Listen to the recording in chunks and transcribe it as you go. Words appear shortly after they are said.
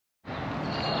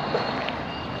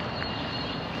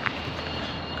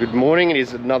Good morning. It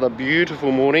is another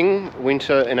beautiful morning.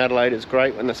 Winter in Adelaide is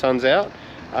great when the sun's out.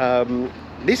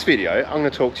 This video I'm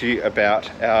going to talk to you about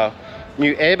our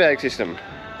new airbag system.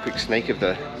 Quick sneak of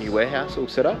the new warehouse all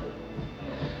set up.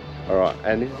 Alright,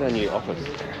 and this is our new office.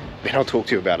 Then I'll talk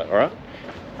to you about it, alright?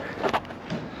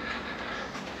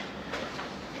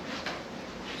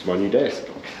 It's my new desk.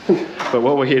 But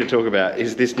what we're here to talk about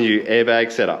is this new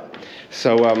airbag setup.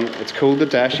 So it's called the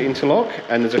Dash Interlock,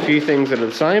 and there's a few things that are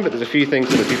the same, but there's a few things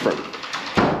that are different.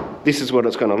 This is what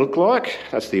it's going to look like.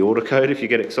 That's the order code if you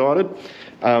get excited.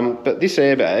 But this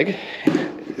airbag,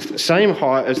 same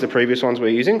height as the previous ones we're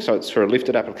using, so it's for a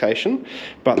lifted application,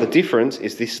 but the difference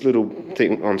is this little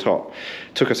thing on top.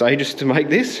 It took us ages to make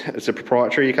this. It's a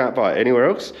proprietary, you can't buy it anywhere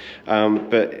else,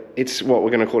 but it's what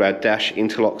we're going to call our Dash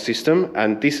Interlock system,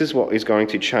 and this is what is going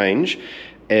to change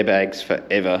airbags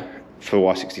forever for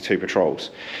Y62 Patrols,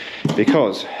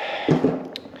 because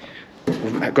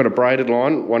we've got a braided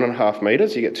line, 1.5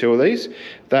 meters, you get 2 of these,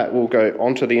 that will go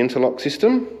onto the interlock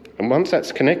system, and once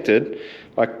that's connected,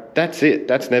 like that's it,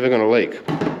 that's never going to leak.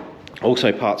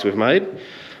 Also parts we've made,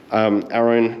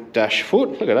 our own dash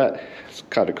foot, look at that, it's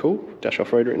kind of cool, dash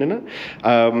off-road written in it.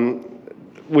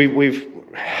 We've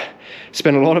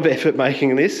spent a lot of effort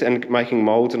making this and making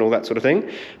moulds and all that sort of thing.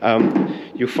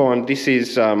 You'll find this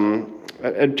is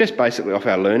just basically off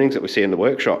our learnings that we see in the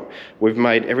workshop. We've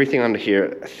made everything under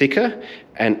here thicker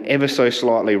and ever so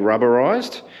slightly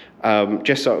rubberized,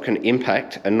 just so it can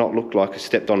impact and not look like a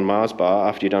stepped on Mars bar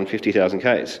after you've done 50,000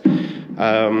 Ks.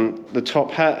 The top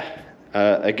hat,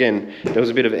 again, there was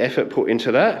a bit of effort put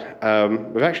into that.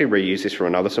 We've actually reused this from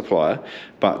another supplier,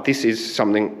 but this is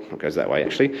something, it goes that way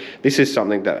actually, this is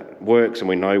something that works and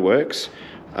we know works.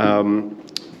 2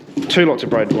 lots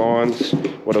of braided lines.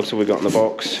 What else have we got in the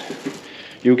box?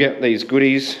 You'll get these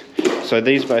goodies. So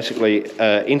these basically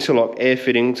interlock air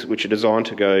fittings, which are designed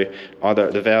to go either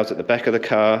at the valves at the back of the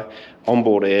car,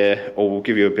 onboard air, or we'll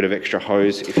give you a bit of extra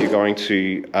hose if you're going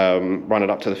to run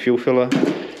it up to the fuel filler.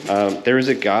 There is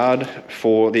a guard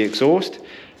for the exhaust.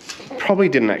 Probably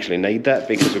didn't actually need that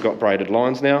because we've got braided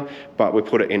lines now, but we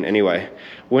put it in anyway.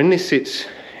 When this sits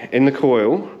in the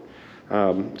coil,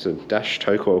 it's a Dash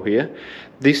tow coil here,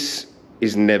 this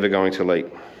is never going to leak.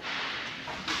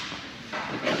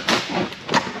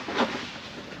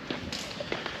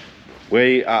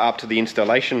 We are up to the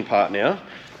installation part now.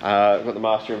 We've got the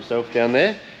master himself down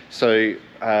there. So,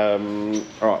 all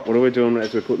right, what are we doing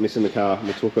as we're putting this in the car?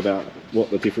 We'll talk about what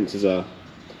the differences are.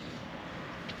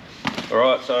 All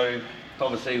right, so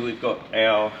obviously we've got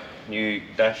our new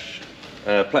Dash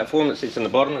platform that sits in the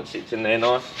bottom. It sits in there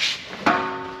nice.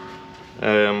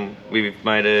 We've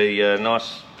made a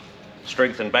nice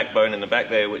strengthened backbone in the back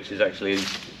there, which is actually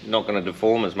not going to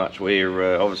deform as much.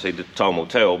 We're obviously, the time will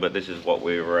tell, but this is what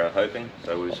we were hoping.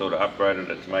 So we sort of upgraded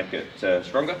it to make it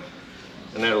stronger,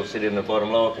 and that'll sit in the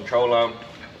bottom lower control arm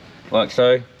like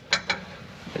so.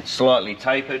 It's slightly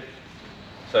tapered,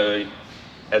 so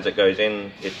as it goes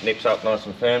in it nips up nice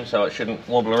and firm, so it shouldn't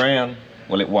wobble around.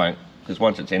 Well, it won't, because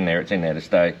once it's in there to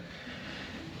stay.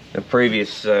 The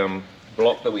previous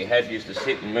block that we had used to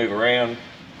sit and move around,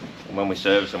 and when we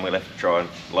service them we'll have to try and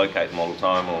locate them all the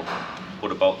time or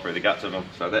put a bolt through the guts of them.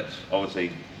 So that's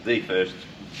obviously the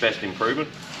best improvement.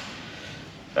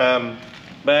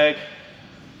 Bag,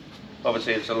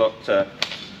 obviously it's a lot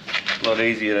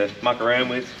easier to muck around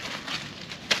with,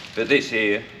 but this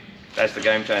here, that's the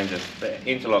game changer. The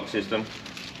interlock system,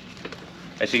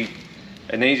 actually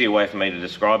an easier way for me to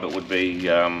describe it would be,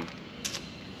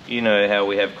 you know how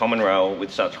we have common rail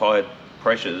with such high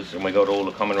pressures, and we got all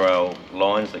the common rail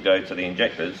lines that go to the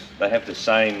injectors. They have the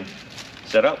same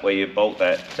setup where you bolt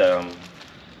that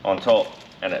on top,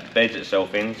 and it beds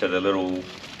itself into the little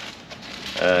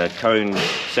cone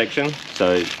section.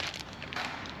 So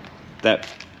that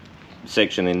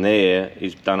section in there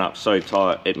is done up so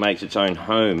tight it makes its own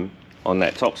home on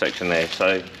that top section there.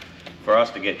 So for us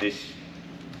to get this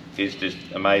is just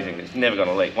amazing. It's never going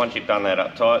to leak. Once you've done that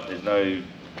up tight, there's no, you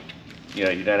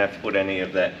know, you don't have to put any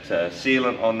of that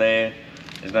sealant on there.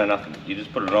 There's no nothing. You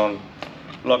just put it on,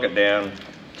 lock it down,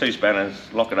 2 spanners,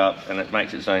 lock it up, and it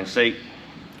makes its own seat.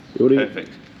 Perfect.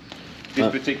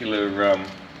 This particular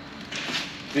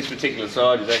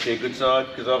side is actually a good side,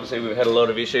 because obviously we've had a lot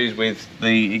of issues with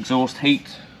the exhaust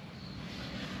heat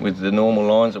with the normal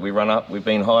lines that we run up. We've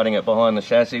been hiding it behind the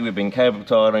chassis, we've been cable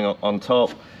tying on top,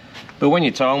 but when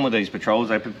you tie them with these Patrols,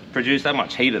 they produce that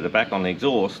much heat at the back on the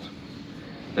exhaust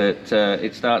that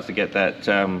it starts to get that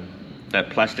that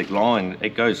plastic line.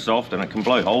 It goes soft and it can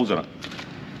blow holes in it.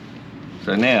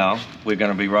 So now we're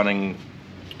going to be running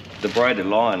the braided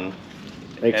line.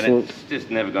 Excellent. And it's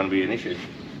just never going to be an issue.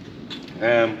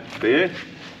 But yeah,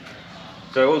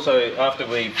 So also, after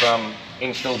we've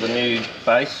installed the new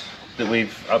base that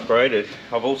we've upgraded,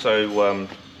 I've also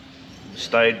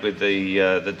stayed with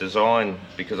the design,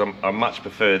 because I much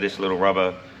prefer this little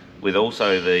rubber with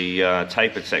also the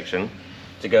tapered section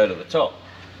to go to the top.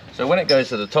 So when it goes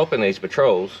to the top in these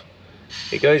Patrols,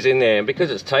 it goes in there, and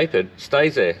because it's tapered, it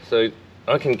stays there. So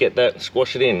I can get that,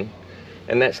 squash it in,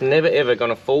 and that's never ever going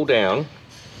to fall down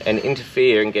and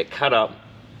interfere and get cut up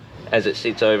as it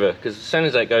sits over, because as soon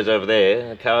as that goes over there,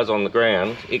 the car's on the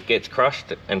ground, it gets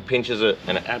crushed and pinches it,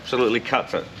 and it absolutely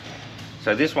cuts it.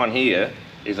 So this one here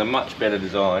is a much better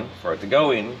design for it to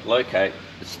go in, locate,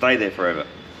 and stay there forever.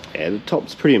 Yeah, the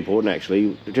top's pretty important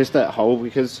actually, just that hole,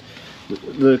 because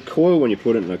the coil, when you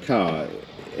put it in a car,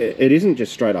 it isn't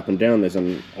just straight up and down, there's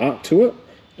an arc to it,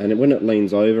 and when it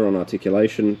leans over on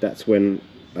articulation, that's when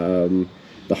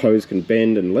the hose can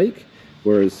bend and leak,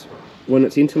 whereas when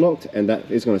it's interlocked and that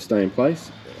is going to stay in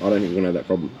place, I don't think we're going to have that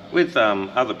problem. With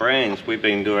other brands, we've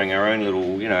been doing our own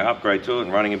little, upgrade to it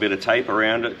and running a bit of tape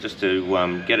around it just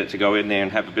to get it to go in there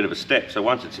and have a bit of a step. So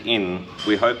once it's in,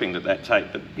 we're hoping that tape,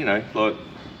 but like,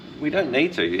 we don't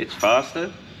need to. It's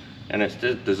faster, and it's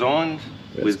designed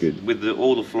with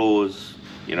all the floors,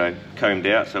 combed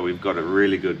out, so we've got a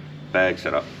really good bag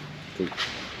set up. Cool.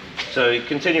 So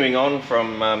continuing on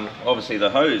from obviously the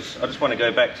hose, I just want to go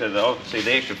back to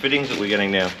the extra fittings that we're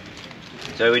getting now.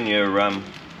 So in your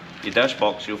dash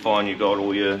box, you'll find you've got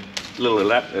all your little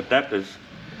adapters,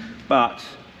 but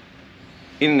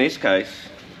in this case,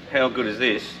 how good is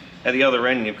this? At the other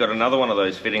end, you've got another one of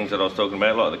those fittings that I was talking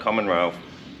about, like the common rail.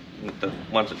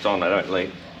 Once it's on, they don't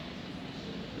leak.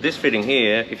 This fitting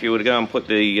here, if you were to go and put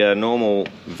the normal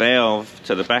valve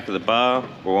to the back of the bar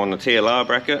or on the TLR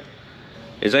bracket,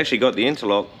 it's actually got the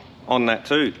interlock on that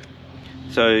too.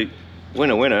 So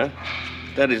winner,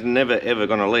 that is never ever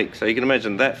going to leak. So you can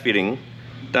imagine that fitting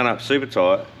done up super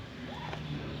tight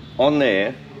on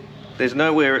there. There's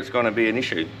nowhere it's going to be an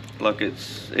issue. Like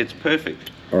it's perfect.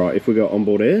 All right, if we got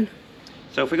onboard air.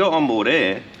 So if we got onboard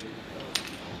air,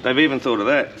 they've even thought of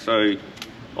that. So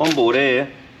onboard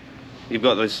air, you've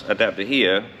got this adapter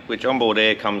here, which onboard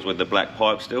air comes with the black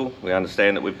pipe still. We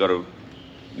understand that we've got to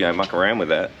muck around with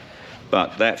that.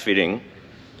 But that fitting,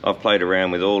 I've played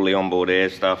around with all the onboard air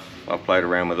stuff. I've played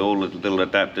around with all the little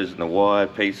adapters and the wire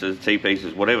pieces,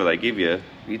 T-pieces, whatever they give you.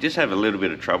 You just have a little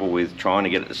bit of trouble with trying to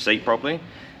get it to seat properly.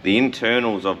 The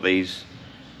internals of these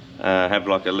have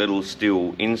like a little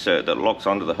steel insert that locks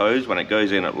onto the hose. When it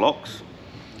goes in, it locks.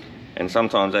 And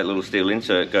sometimes that little steel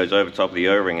insert goes over top of the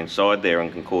O-ring inside there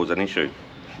and can cause an issue.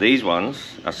 These ones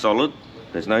are solid.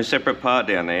 There's no separate part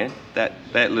down there.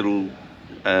 That little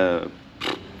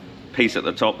piece at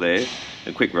the top there,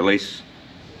 the quick release,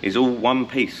 is all one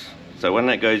piece. So when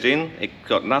that goes in,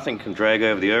 nothing can drag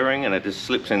over the O-ring, and it just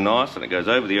slips in nice, and it goes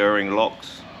over the O-ring,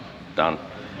 locks, done.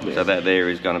 Yeah. So that there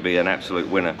is going to be an absolute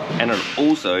winner. And it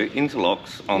also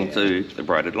interlocks onto the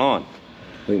braided line.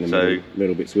 I think the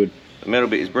metal bit's good. The metal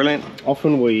bit is brilliant.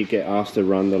 Often we get asked to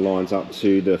run the lines up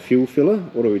to the fuel filler.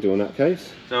 What do we do in that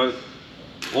case? So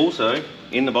also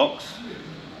in the box,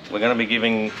 we're going to be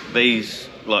giving these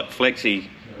like flexi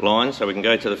lines, so we can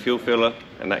go to the fuel filler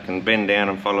and that can bend down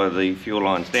and follow the fuel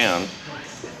lines down.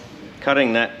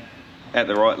 Cutting that at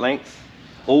the right length,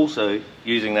 also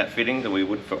using that fitting that we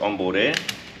would for onboard air.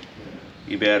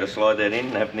 You'll be able to slide that in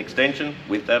and have an extension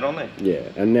with that on there. Yeah,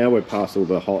 and now we're past all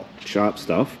the hot, sharp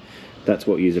stuff. That's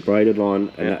what you use a braided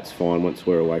line, and that's fine once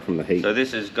we're away from the heat. So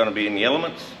this is going to be in the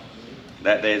elements,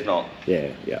 that there's not.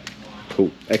 Yeah,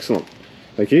 cool, excellent.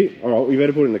 Thank you. All right, we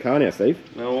better put it in the car now, Steve.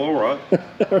 No, all right.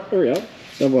 Hurry up,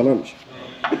 have my lunch.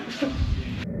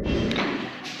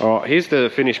 All right, here's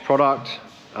the finished product.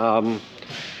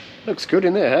 Looks good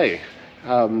in there, hey?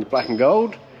 Black and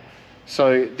gold.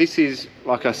 So this is,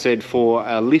 like I said, for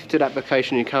a lifted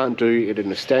application. You can't do it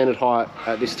in a standard height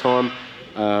at this time.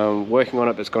 Working on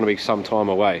it, but it's going to be some time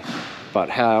away. But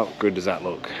how good does that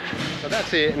look? So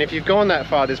that's it, and if you've gone that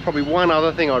far, there's probably one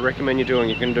other thing I'd recommend you doing.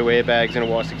 You can do airbags in a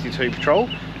Y62 Patrol.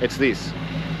 It's this.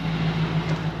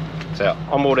 It's our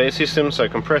onboard air system, so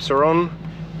compressor on,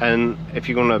 and if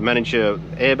you're going to manage your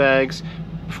airbags,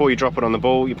 before you drop it on the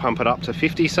ball, you pump it up to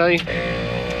 50, say.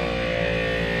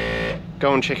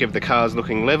 Go and check if the car's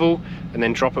looking level, and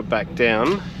then drop it back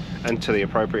down and to the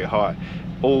appropriate height.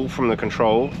 All from the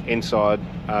control inside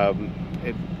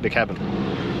the cabin.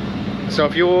 So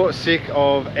if you're sick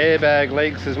of airbag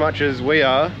leaks as much as we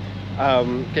are,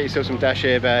 get yourself some dash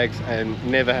airbags and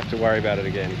never have to worry about it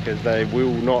again, because they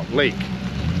will not leak.